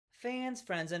Fans,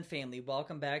 friends, and family,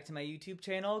 welcome back to my YouTube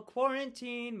channel.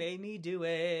 Quarantine made me do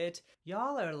it.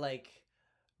 Y'all are like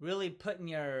really putting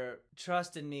your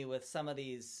trust in me with some of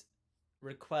these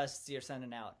requests you're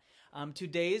sending out.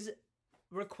 Today's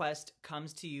request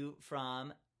comes to you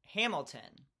from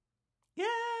Hamilton. Yay!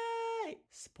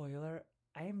 Spoiler,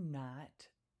 I am not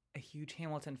a huge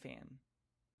Hamilton fan.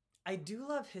 I do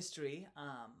love history.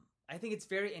 I think it's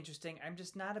very interesting. I'm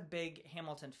just not a big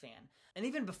Hamilton fan. And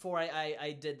even before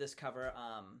I did this cover,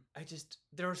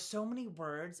 there are so many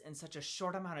words in such a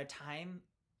short amount of time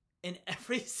in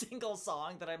every single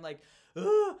song that I'm like,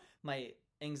 ugh! My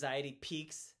anxiety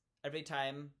peaks every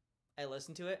time I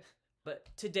listen to it. But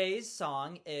today's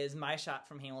song is My Shot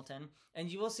from Hamilton.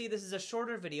 And you will see this is a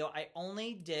shorter video. I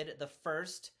only did the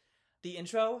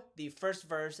intro, the first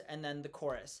verse, and then the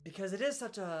chorus. Because it is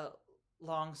such a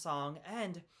long song,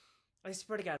 and I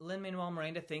swear to God, Lin-Manuel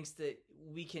thinks that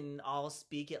we can all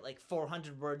speak at like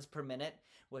 400 words per minute,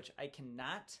 which I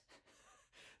cannot.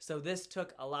 So this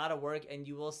took a lot of work, and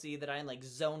you will see that I'm like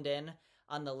zoned in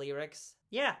on the lyrics.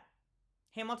 Yeah,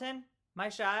 Hamilton, My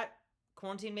Shot,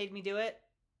 quarantine made me do it.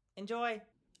 Enjoy.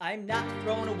 I'm not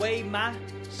throwing away my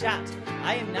shot.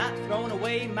 I am not throwing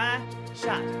away my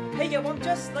shot. Hey yo, I'm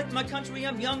just like my country.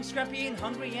 I'm young, scrappy, and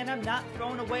hungry, and I'm not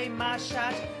throwing away my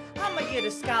shot. I'ma get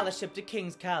a scholarship to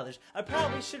King's College. I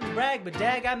probably shouldn't brag, but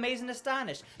dag, I'm amazed and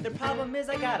astonished. The problem is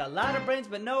I got a lot of brains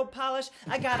but no polish.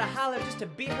 I gotta holler just to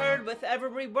be heard with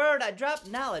every word I drop.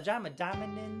 Knowledge, I'm a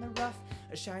diamond in the rough,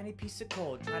 a shiny piece of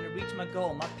coal, trying to reach my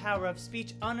goal. My power of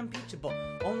speech unimpeachable.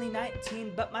 Only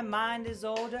 19, but my mind is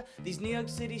older. These New York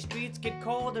City streets get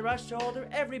colder. I shoulder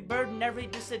every burden, every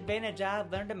disadvantage.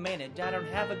 I've learned to manage. I don't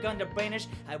have a gun to brandish.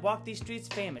 I walk these streets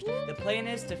famished. The plan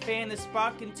is to fan the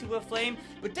spark into a flame.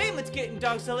 But damn, it's getting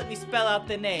dark, so let me spell out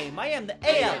the name. I am the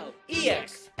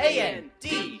A-L-E-X-A-N-D-E-R.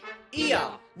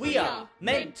 We are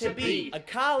meant to be a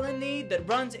colony that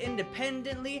runs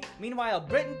independently. Meanwhile,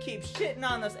 Britain keeps shitting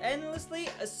on us endlessly.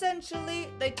 Essentially,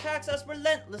 they tax us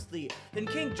relentlessly. Then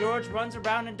King George runs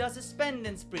around and does a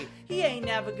spending spree. He ain't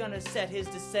never gonna set his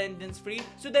descendants free,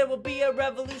 so there will be a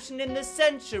revolution in the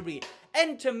century.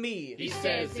 Enter me, he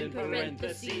says in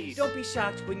parentheses. Don't be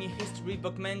shocked when your history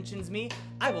book mentions me.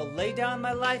 I will lay down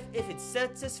my life if it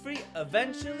sets us free.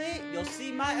 Eventually, you'll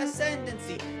see my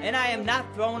ascendancy. And I am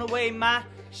not throwing away my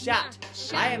shot.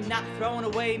 I am not throwing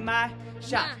away my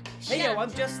shot. Hey yo,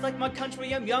 I'm just like my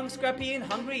country. I'm young, scrappy, and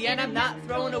hungry, and I'm not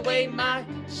throwing away my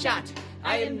shot.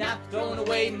 I am not throwing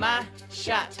away my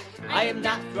shot. I am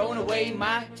not throwing away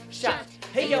my shot.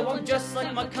 Hey yo, I'm just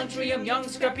like my country. I'm young,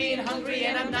 scrappy, and hungry,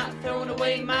 and I'm not throwing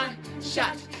away my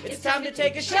shot. It's time to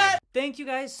take a shot. Thank you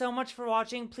guys so much for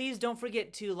watching. Please don't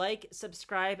forget to like,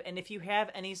 subscribe, and if you have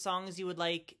any songs you would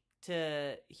like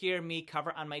to hear me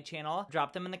cover on my channel,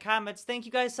 drop them in the comments. Thank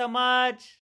you guys so much.